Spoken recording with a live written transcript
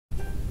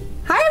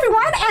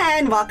everyone,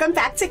 and welcome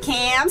back to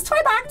Cam's Toy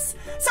Box.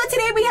 So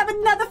today we have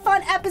another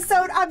fun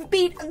episode of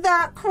Beat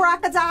the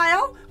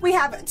Crocodile. We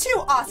have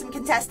two awesome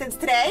contestants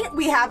today.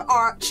 We have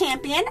our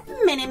champion,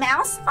 Minnie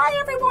Mouse. Hi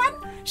everyone.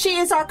 She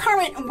is our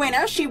current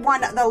winner. She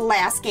won the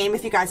last game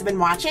if you guys have been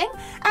watching.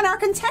 And our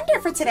contender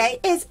for today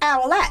is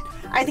Owlette.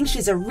 I think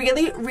she's a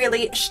really,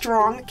 really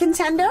strong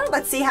contender.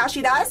 Let's see how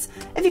she does.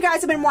 If you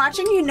guys have been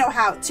watching, you know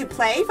how to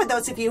play. For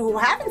those of you who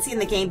haven't seen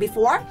the game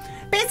before,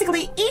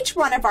 basically each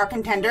one of our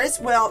contenders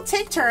will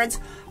take turns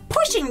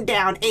pushing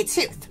down a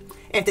tooth.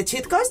 If the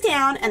tooth goes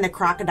down and the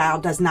crocodile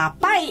does not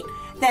bite,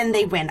 then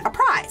they win a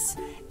prize.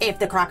 If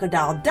the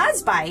crocodile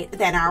does bite,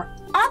 then our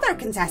other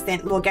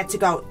contestant will get to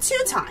go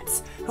 2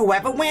 times.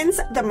 Whoever wins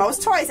the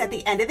most toys at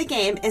the end of the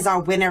game is our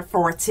winner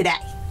for today.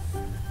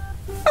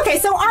 Okay,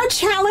 so our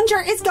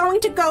challenger is going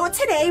to go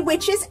today,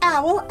 which is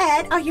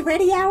Owlette. Are you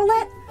ready,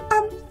 Owlette?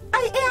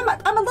 I am.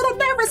 I'm a little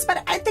nervous,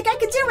 but I think I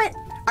can do it.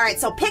 All right,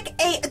 so pick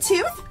a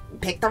tooth.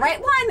 Pick the right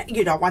one.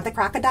 You don't want the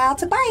crocodile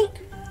to bite.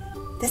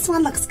 This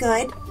one looks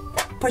good.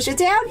 Push it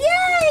down.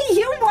 Yay!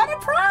 You won a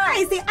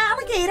prize! The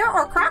alligator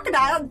or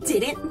crocodile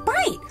didn't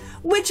bite.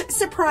 Which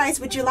surprise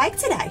would you like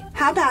today?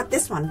 How about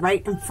this one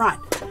right in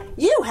front?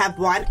 You have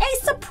won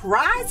a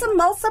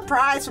surprise-amo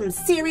surprise from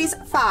Series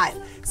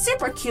 5.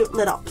 Super cute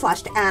little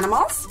plushed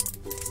animals.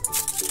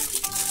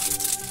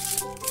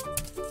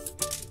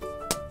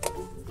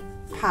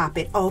 Pop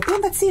it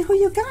open. Let's see who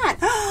you got.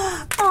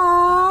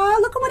 Aw,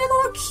 look at what a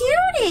little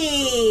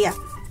cutie.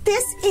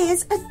 This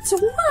is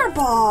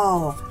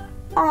adorable.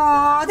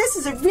 Aw, this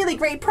is a really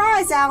great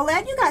prize,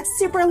 Owlette. You got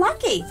super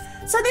lucky.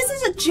 So this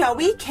is a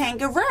Joey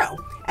kangaroo.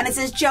 And it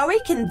says Joey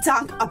can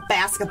dunk a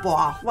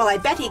basketball. Well, I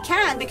bet he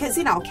can because,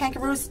 you know,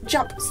 kangaroos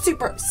jump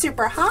super,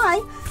 super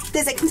high.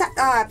 There's a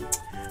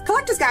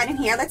collector's guide in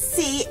here. Let's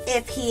see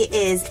if he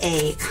is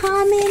a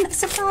common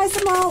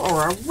surprise-amo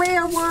or a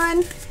rare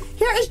one.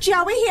 Here is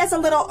Joey. He has a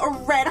little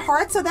red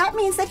heart, so that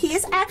means that he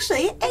is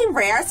actually a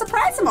rare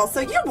surprise-amo.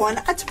 So you won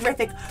a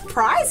terrific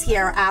prize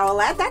here,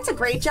 Owlette. That's a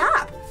great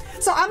job.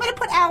 So I'm going to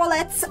put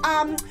Owlette's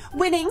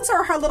winnings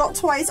or her little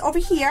toys over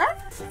here.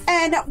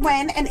 And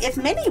when and if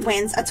Minnie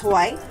wins a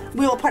toy,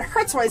 we will put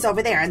her toys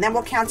over there. And then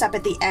we'll count up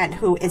at the end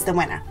who is the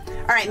winner.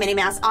 All right, Minnie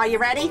Mouse, are you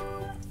ready?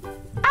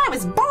 I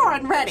was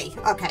born ready.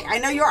 Okay, I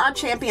know you're our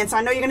champion, so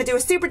I know you're going to do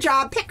a super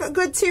job. Pick a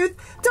good tooth.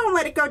 Don't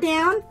let it go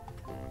down.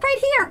 Right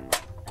here.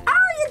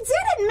 Oh, you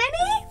did it,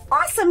 Minnie.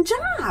 Awesome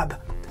job.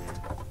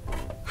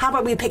 How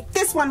about we pick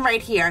this one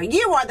right here?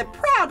 You are the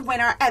proud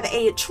winner of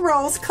a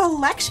Trolls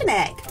collection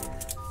egg.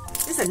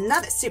 This is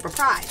another super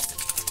prize.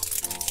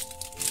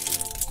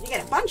 You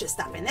get a bunch of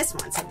stuff in this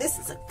one, so this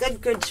is a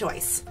good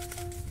choice.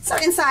 So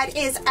inside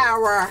is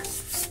our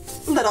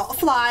little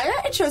flyer.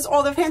 It shows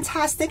all the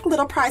fantastic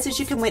little prizes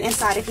you can win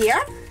inside of here.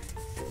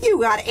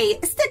 You got a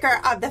sticker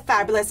of the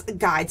fabulous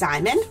Guy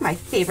Diamond, my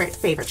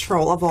favorite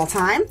troll of all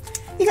time.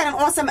 You got an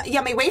awesome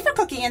yummy wafer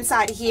cookie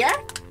inside of here.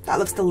 That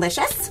looks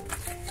delicious.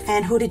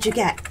 And who did you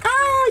get?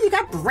 Oh, you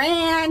got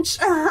Branch.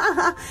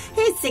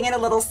 He's singing a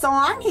little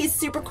song. He's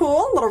super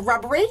cool, a little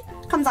rubbery.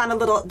 Comes on a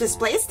little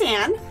display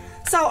stand.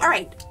 So, all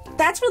right,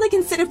 that's really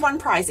considered one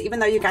prize, even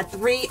though you got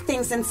 3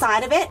 things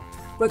inside of it.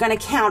 We're going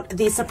to count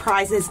the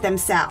surprises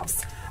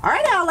themselves. All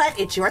right, Owlette,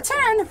 it's your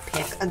turn.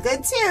 Pick a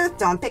good tooth.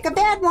 Don't pick a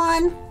bad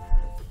one.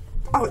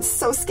 Oh, it's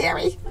so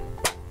scary.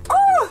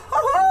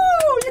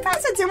 Oh, you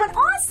guys are doing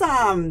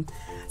awesome.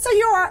 So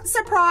your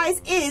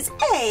surprise is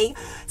a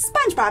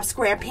SpongeBob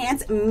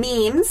SquarePants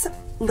Memes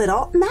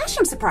Little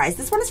Mashem surprise.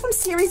 This one is from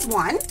Series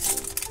 1.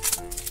 Let's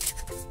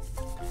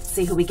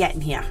see who we get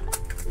in here.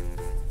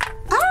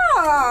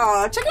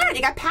 Oh, check it out.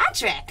 You got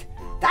Patrick.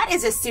 That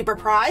is a super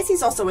prize.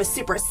 He's also a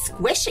super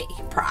squishy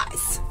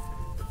prize.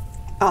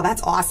 Oh,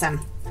 that's awesome.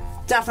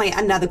 Definitely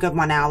another good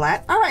one,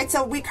 Owlette. All right,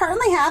 so we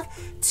currently have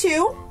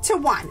 2 to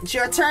 1. It's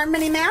your turn,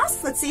 Minnie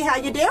Mouse. Let's see how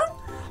you do.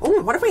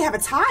 Oh, what if we have a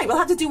tie? We'll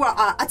have to do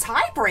a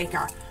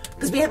tiebreaker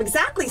because we have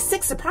exactly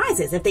 6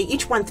 surprises. If they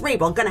each won 3,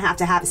 we're going to have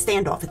a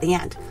standoff at the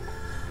end.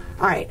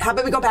 All right, how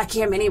about we go back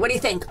here, Minnie? What do you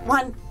think?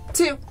 1,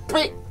 2,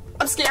 3.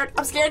 I'm scared.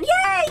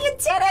 Yay, you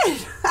did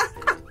it.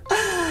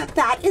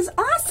 That is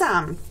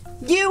awesome.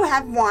 You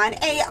have won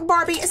a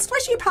Barbie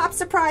Squishy Pop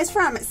surprise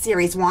from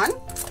Series 1.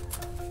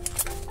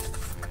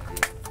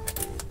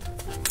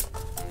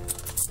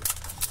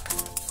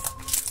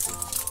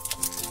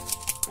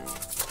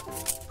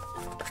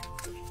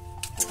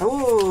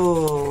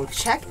 Oh,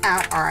 check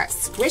out our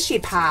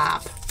Squishy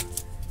Pop.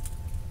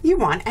 You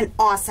won an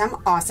awesome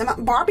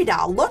Barbie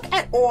doll. Look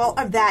at all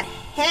of that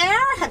hair.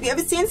 Have you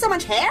ever seen so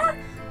much hair?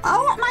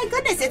 Oh my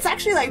goodness, it's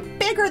actually like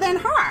bigger than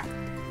her.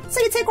 So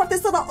you take off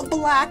this little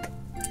black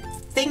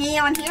thingy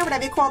on here,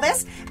 whatever you call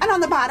this, and on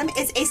the bottom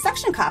is a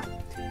suction cup.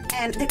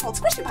 And they're called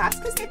Squishy Pops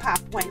because they pop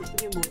when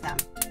you move them.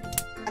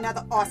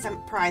 Another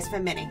awesome prize for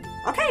Minnie.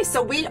 Okay,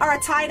 so we are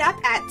tied up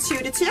at 2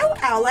 to 2.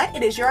 Owlette,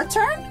 it is your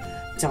turn.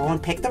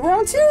 Don't pick the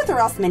wrong tooth or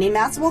else Minnie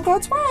Mouse will go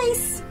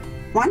twice.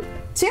 1,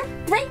 2,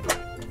 3.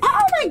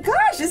 Oh my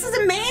gosh, this is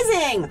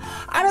amazing.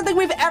 I don't think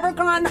we've ever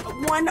gone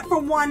 1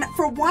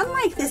 for 1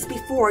 like this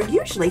before.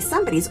 Usually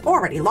somebody's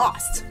already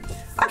lost.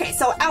 Okay,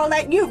 so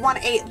Owlette, you won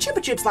a Chupa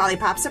Chups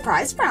lollipop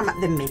surprise from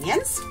the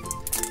Minions.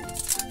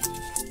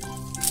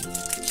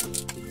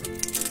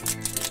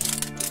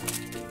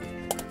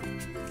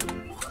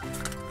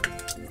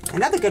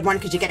 Another good one,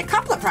 because you get a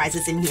couple of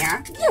prizes in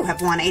here. You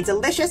have won a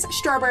delicious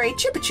strawberry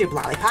Chupa Chup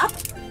lollipop.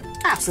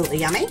 Absolutely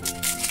yummy.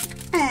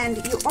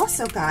 And you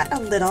also got a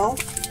little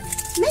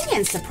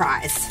Minion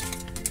surprise.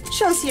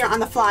 Shows here on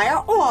the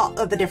flyer all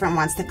of the different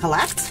ones to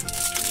collect.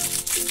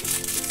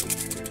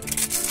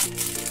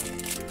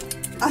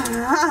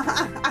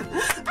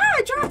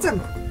 I dropped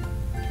him.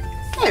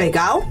 There we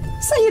go.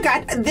 So you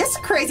got this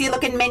crazy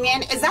looking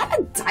Minion. Is that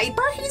a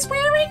diaper he's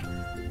wearing?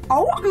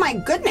 Oh my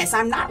goodness,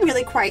 I'm not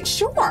really quite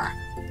sure.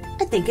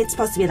 I think it's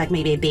supposed to be like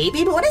maybe a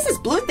baby, but what is this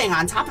blue thing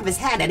on top of his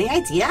head? Any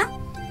idea?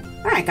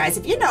 All right, guys,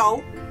 if you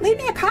know, leave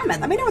me a comment.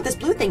 Let me know what this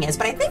blue thing is,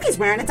 but I think he's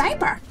wearing a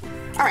diaper.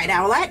 All right,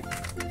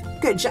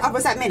 Owlette. Good job.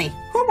 Was that Minnie?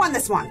 Who won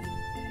this one?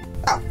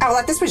 Oh,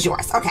 Owlette, this was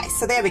yours. Okay,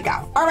 so there we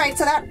go. All right,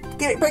 so that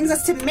brings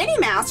us to Minnie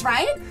Mouse,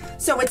 right?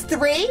 So it's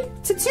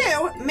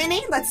 3-2.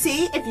 Minnie, let's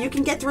see if you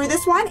can get through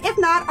this one. If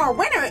not, our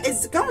winner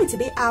is going to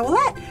be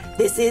Owlette.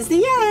 This is the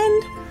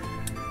end.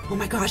 Oh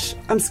my gosh,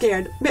 I'm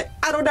scared.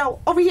 I don't know.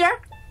 Over here?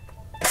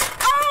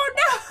 Oh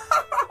no!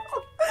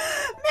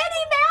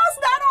 Minnie Mouse,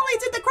 not only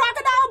did the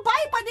crocodile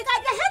bite, but you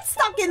got your head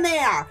stuck in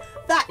there.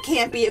 That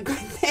can't be a good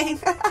thing.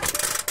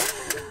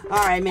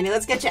 All right, Minnie,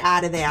 let's get you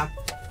out of there.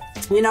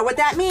 You know what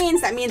that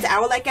means? That means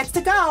Owlette gets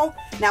to go.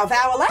 Now, if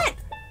Owlette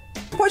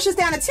pushes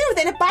down a 2,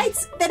 then it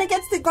bites, then it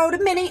gets to go to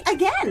Minnie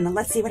again.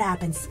 Let's see what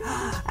happens.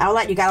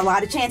 Owlette, you got a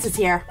lot of chances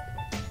here.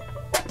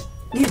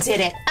 You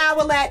did it.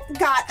 Owlette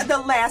got the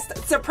last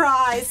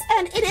surprise.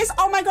 And it is,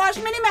 oh my gosh,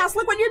 Minnie Mouse,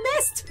 look what you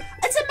missed.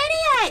 It's a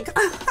mini egg.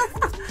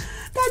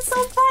 That's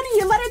so funny.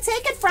 You let her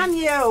take it from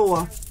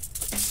you.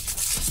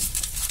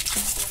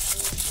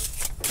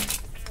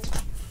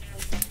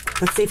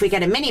 Let's see if we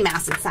get a Minnie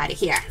Mouse inside of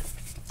here.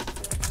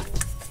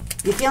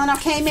 You feeling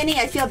okay, Minnie?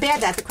 I feel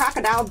bad that the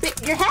crocodile bit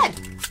your head.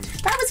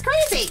 That was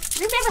crazy.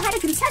 We've never had a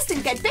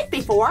contestant get bit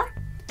before.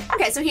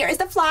 Okay, so here is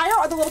the flyer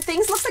or the little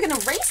things. Looks like an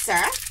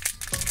eraser.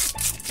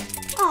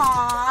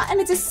 Aww, and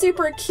it's a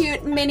super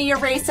cute mini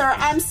eraser.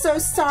 I'm so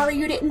sorry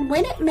you didn't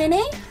win it,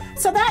 Minnie.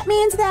 So that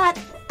means that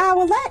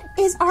Owlette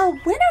is our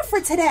winner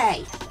for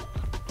today.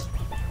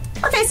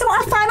 Okay, so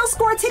our final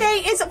score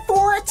today is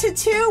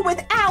 4-2 with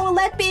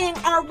Owlette being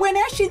our winner.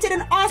 She did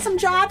an awesome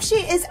job. She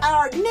is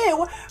our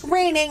new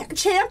reigning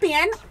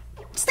champion.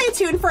 Stay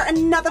tuned for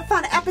another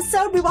fun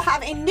episode. We will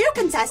have a new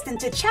contestant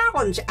to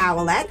challenge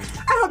Owlette.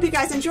 I hope you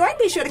guys enjoyed.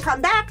 Be sure to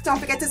come back. Don't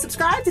forget to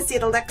subscribe to see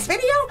the next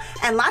video.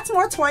 And lots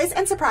more toys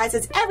and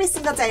surprises every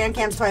single day on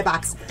Cam's Toy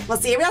Box. We'll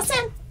see you real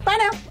soon. Bye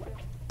now.